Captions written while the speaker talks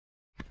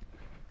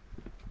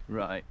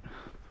Right,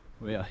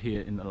 we are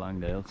here in the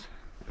Langdales.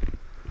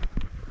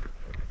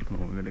 Oh,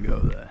 we're gonna go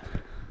there.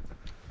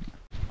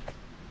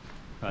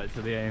 Right,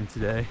 so the aim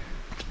today,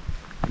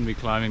 I'm gonna be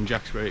climbing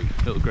Jacks Rake,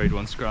 little grade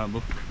 1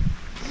 scramble,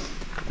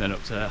 then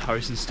up to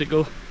Harrison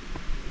Stickle,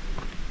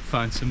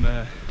 find some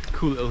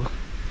cool little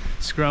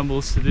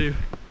scrambles to do.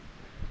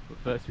 But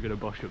first we're gonna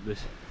bosh up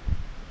this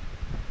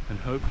and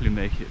hopefully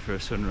make it for a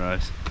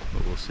sunrise,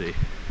 but we'll see.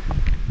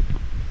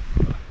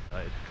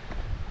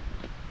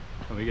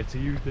 And we get to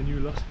use the new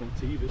Lost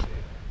Motivas.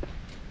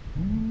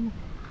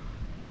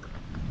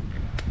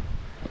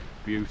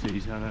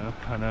 Beauties, I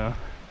know.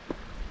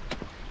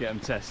 Get them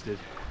tested.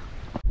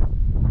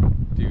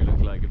 Do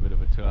look like a bit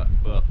of a twat,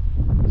 but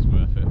it's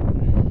worth it.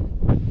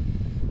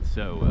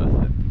 So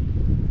worth it.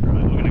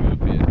 Right, we're gonna go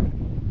up here.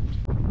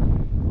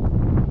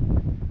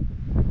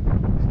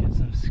 Let's get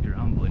some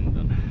scrambling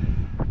done.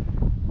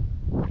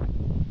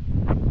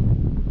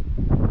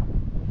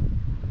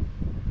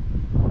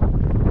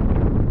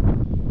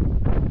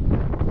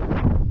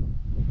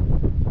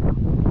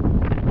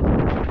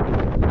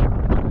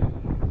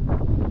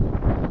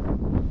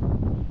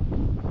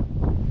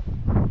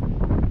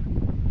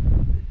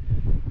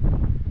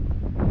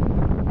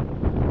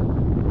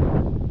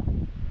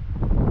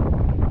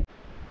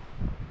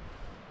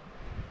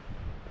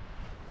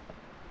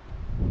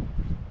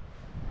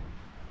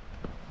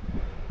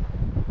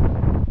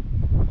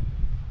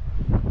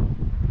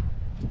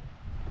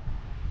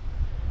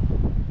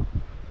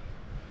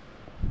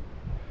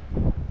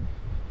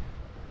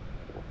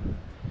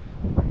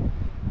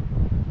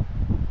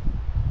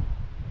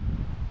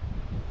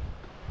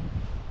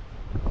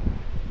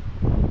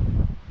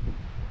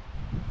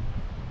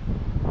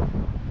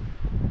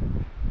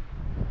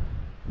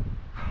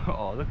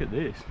 Oh, look at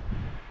this.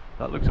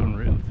 That looks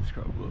unreal to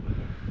scramble up.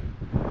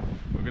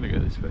 We're gonna go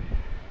this way.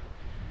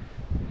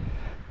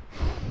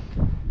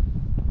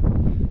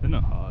 They're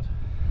not hard.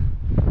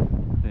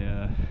 They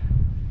are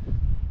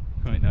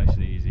quite nice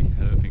and easy.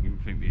 I don't even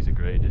think these are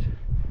graded.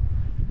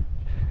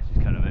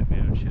 Just kind of make my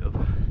own shit up.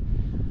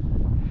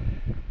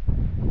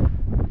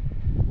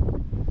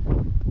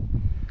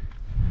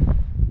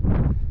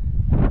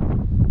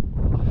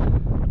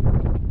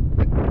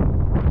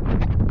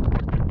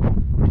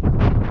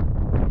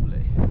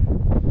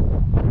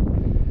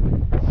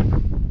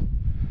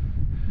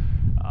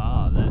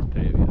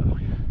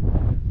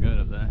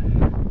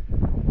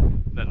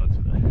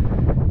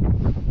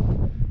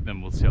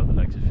 See how the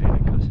legs are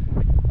feeling, because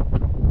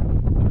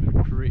I've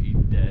been pretty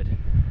dead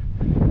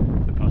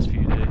the past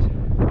few days.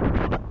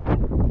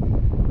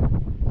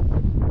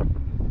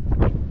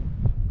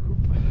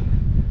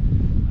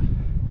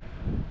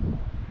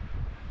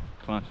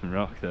 Climb some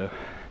rock though,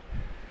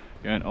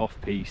 going off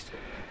piste.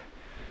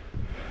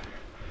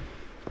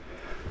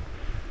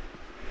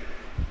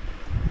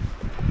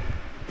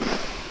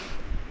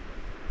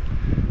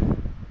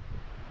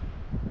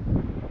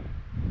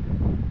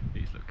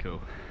 These look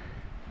cool.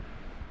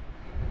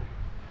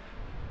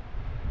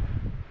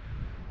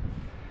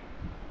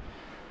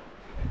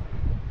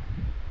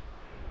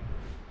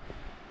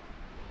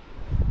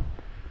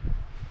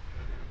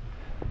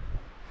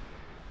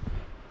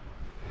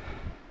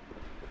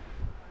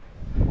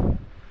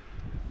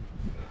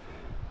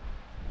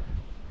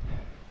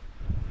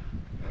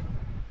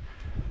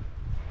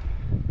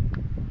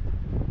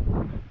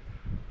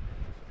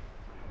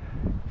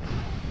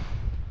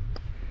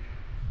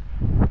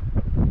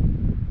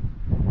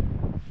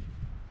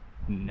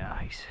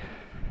 Nice.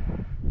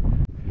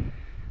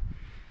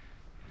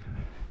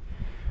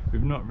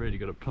 We've not really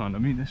got a plan. I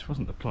mean, this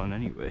wasn't the plan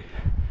anyway.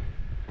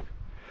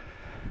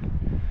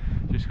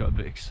 Just got a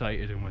bit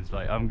excited and was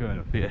like, I'm going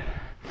up here.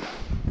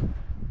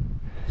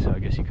 So I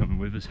guess you're coming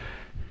with us.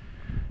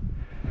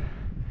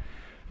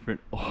 For an,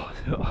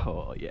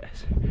 oh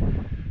yes.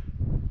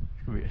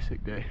 It's gonna be a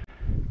sick day.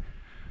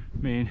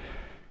 I mean,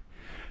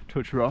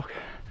 touch rock.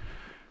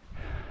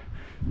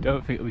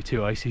 Don't think it'll be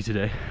too icy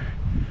today.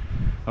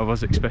 I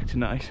was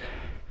expecting ice,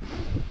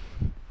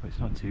 but it's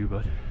not too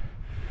bad.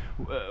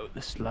 Whoa,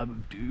 the slab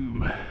of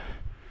doom.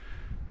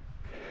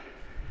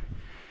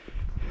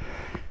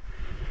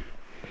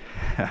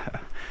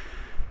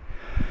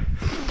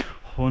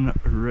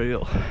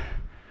 Unreal.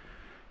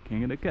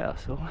 King of the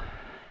castle.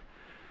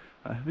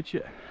 I have a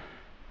chair.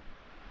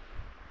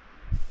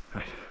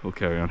 Right, we'll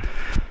carry on.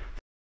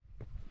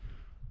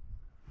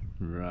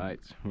 Right,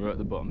 we're at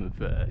the bottom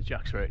of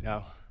Jacks Rake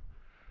now.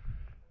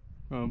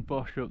 We're gonna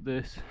bosh up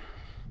this.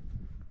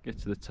 Get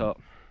to the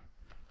top,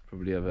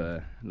 probably have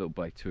a little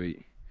bite to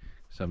eat,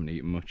 because I haven't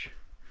eaten much.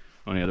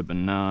 Only had a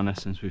banana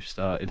since we've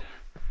started.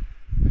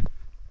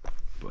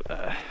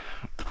 But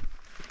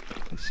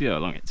we'll see how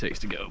long it takes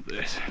to get up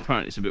this.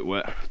 Apparently it's a bit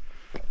wet,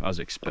 as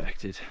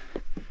expected.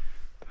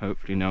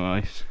 Hopefully no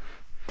ice.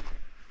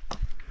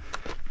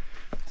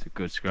 It's a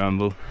good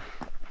scramble.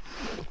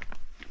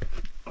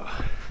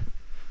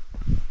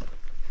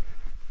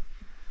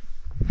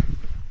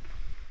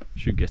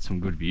 Should get some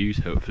good views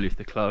hopefully if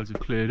the clouds have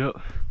cleared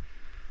up.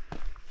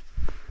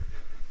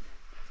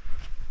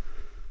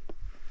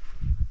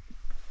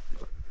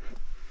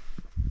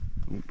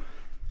 Oop.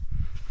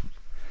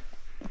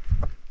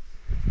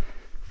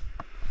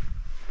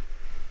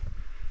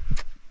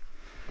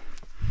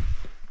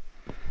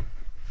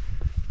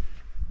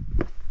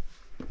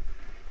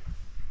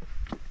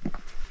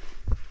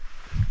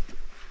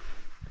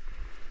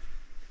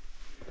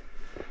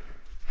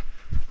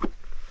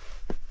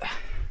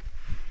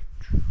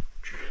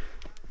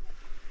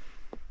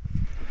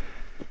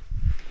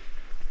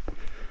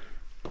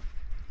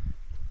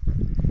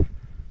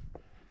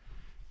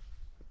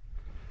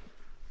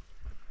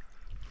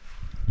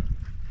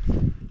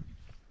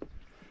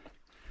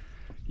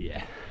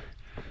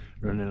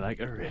 running like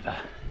a river.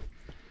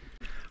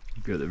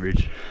 Go the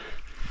ridge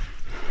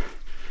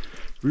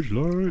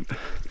line.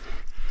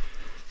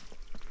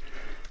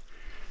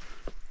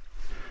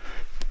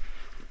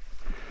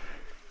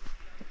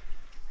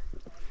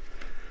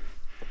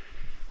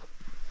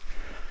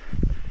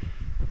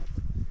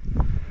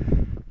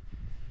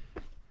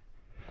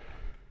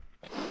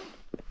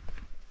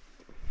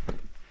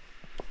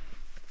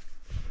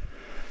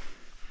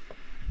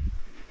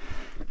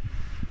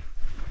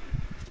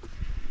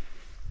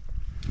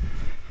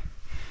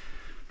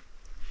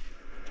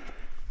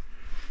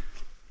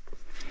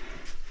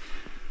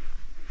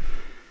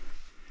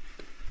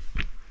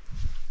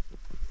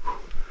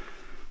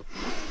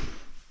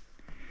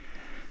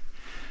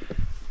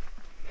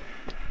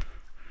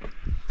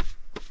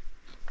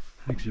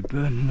 Legs are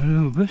burning a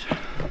little bit,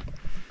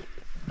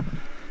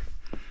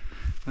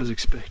 as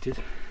expected.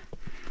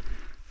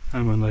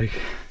 I'm on like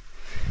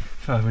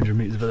 500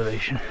 meters of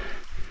elevation,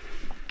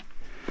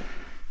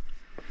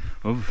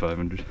 over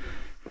 500.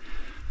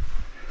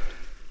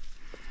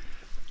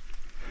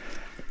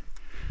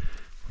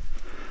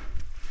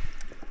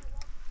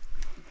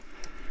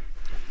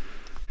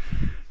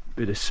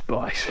 Bit of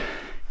spice.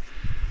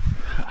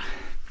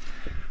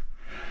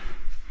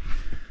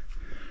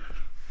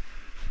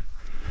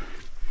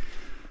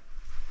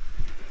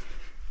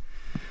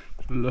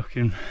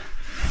 Looking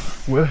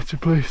where to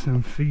place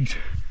them feet.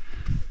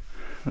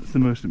 That's the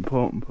most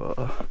important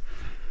part.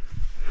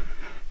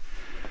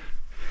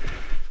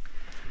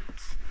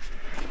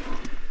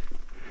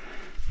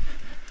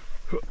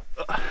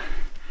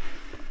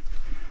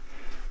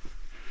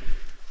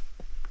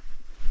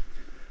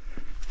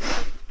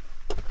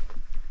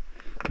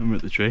 I'm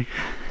at the tree.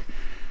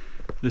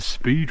 The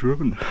speed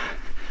run.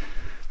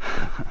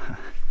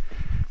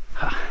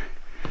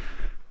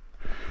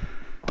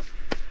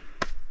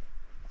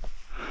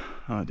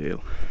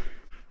 Ideal.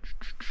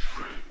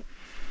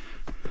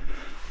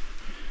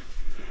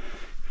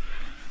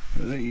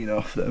 Lean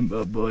off them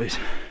bad boys.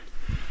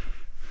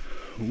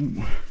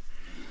 Ooh.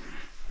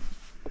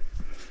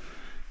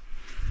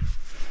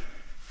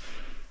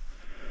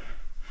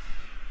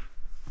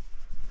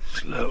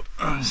 Slow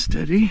and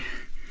steady.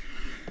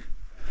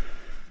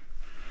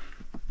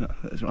 No,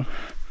 there's one.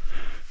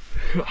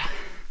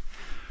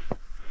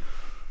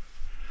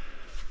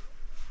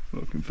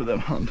 Looking for them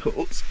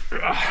handholds.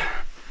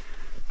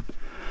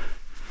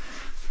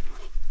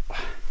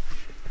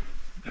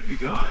 There we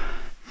go.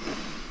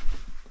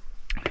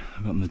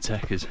 I've got the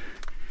techers.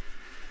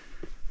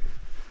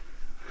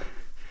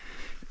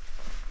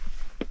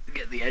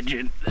 Get the edge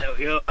in. There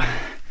we go.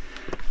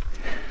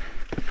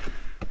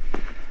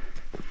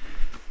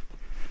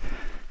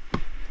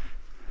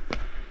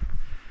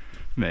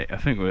 Mate, I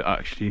think we're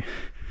actually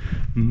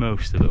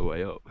most of the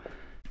way up.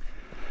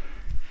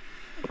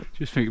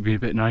 Just think it'd be a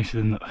bit nicer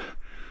than that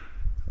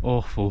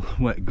awful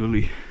wet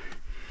gully.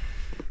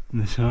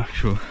 And this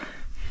actual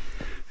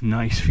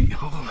nice feet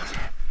hold.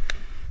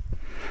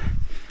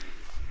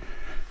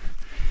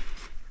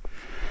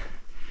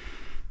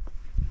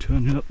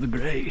 Turning up the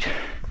grade.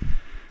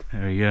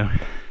 There we go.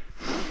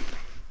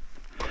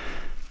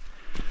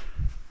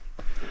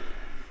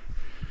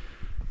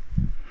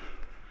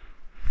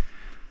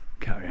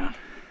 Carry on.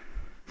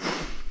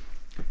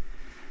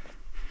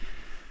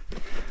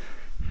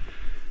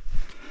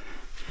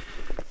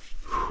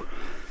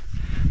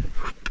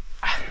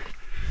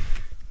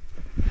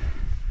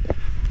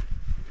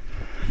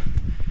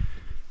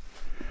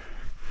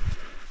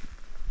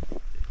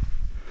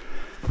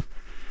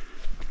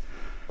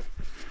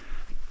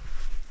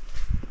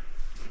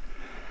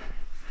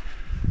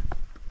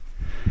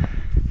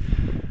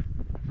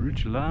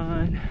 Ridge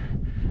line.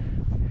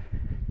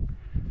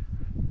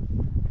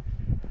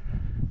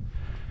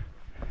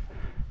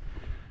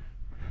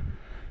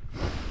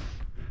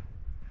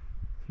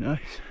 Nice.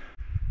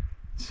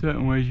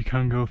 Certain ways you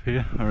can go up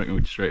here. I reckon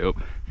we're straight up.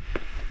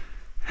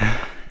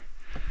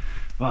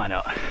 Why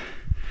not?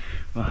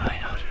 Why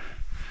not?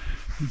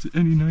 Is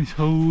there any nice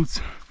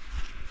holds?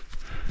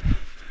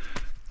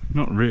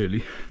 Not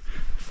really.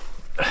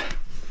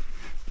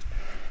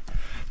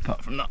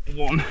 Apart from that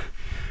one,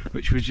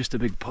 which was just a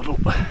big puddle.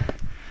 Got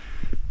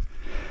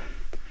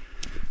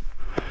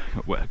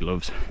wet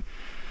gloves.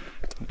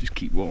 I'll just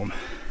keep warm.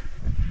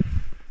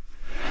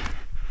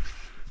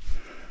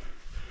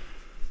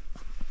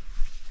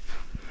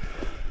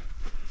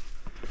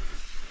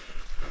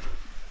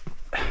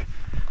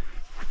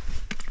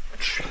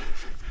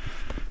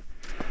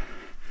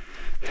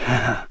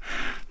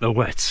 The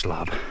wet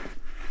slab.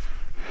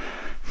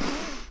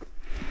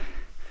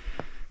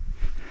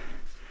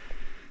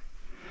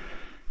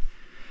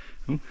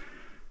 Oh.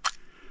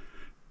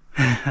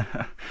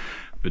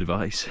 Bit of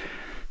ice.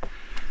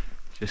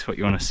 Just what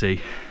you want to see.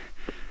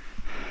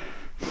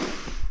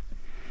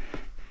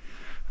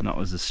 And that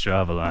was the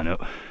Strava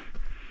lineup.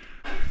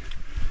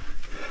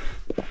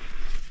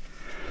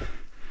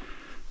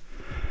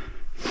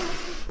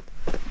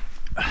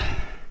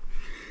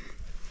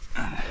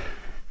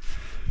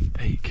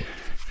 Peak.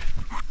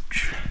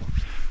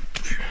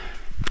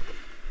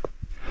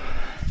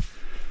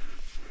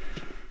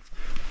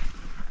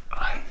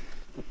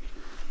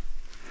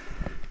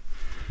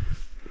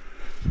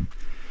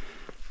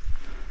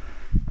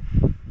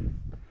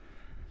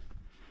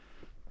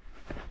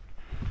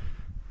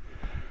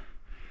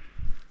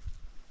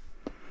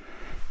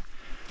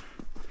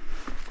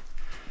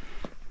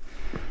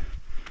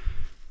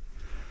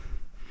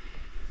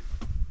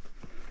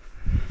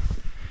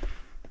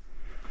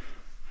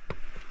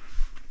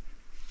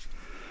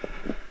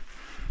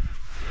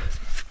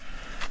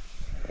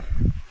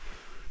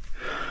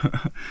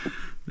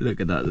 Look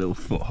at that little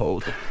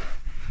foothold.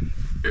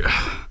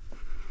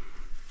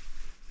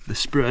 The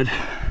spread.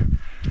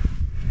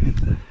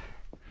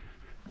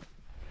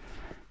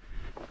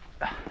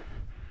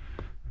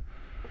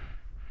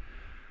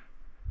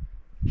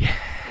 Yeah,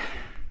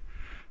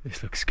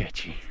 this looks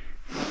sketchy.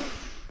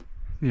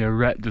 The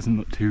arete doesn't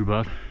look too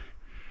bad.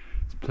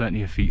 There's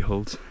plenty of feet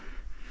holds.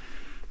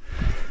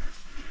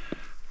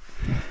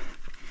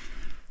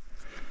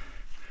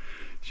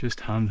 It's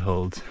just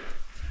handholds.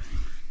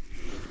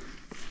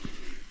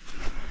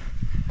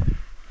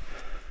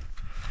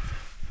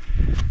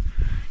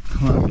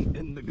 Clamp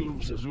in the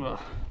gloves as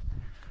well.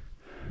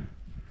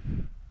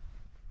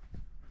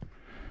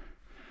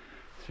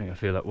 I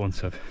feel like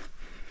once I've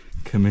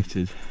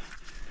committed,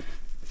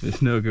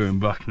 there's no going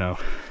back now.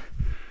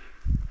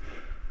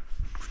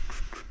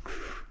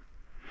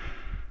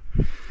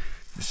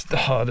 It's the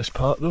hardest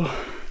part though.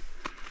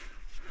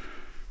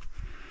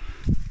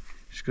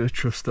 Just gotta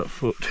trust that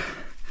foot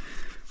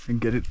and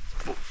get it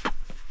up.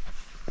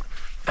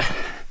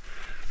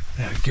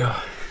 There we go.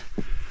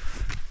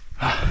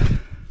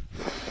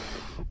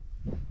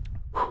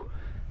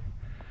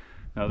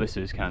 Now this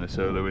is kind of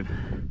soloing.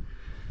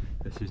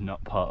 This is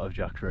not part of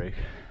Jacks Rake,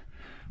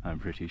 I'm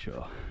pretty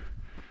sure.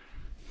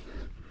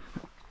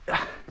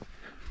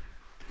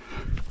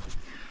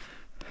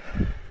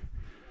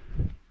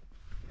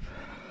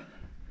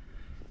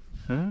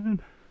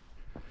 And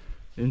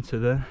into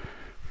there.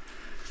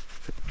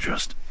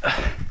 Just there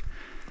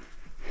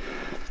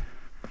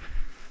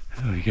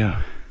we go.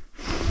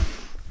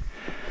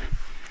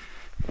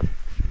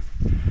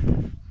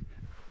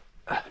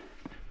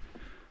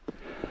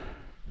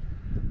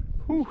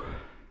 Whew.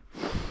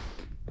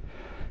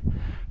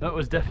 That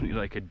was definitely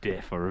like a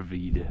diff or a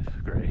V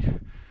diff. Great.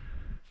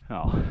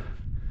 Oh,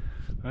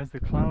 where's the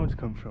clouds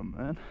come from,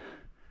 man?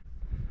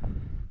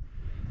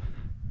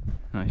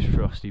 Nice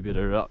frosty bit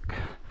of rock.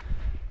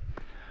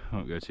 I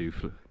won't go too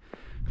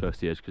close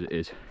to the edge because it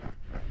is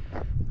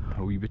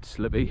a wee bit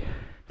slippy.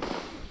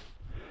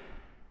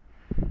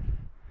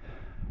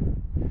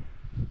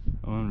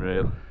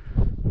 Unreal.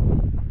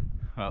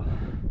 Well,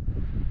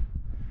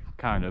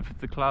 kind of. If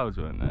the clouds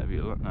weren't there, it'd be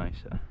a lot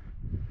nicer.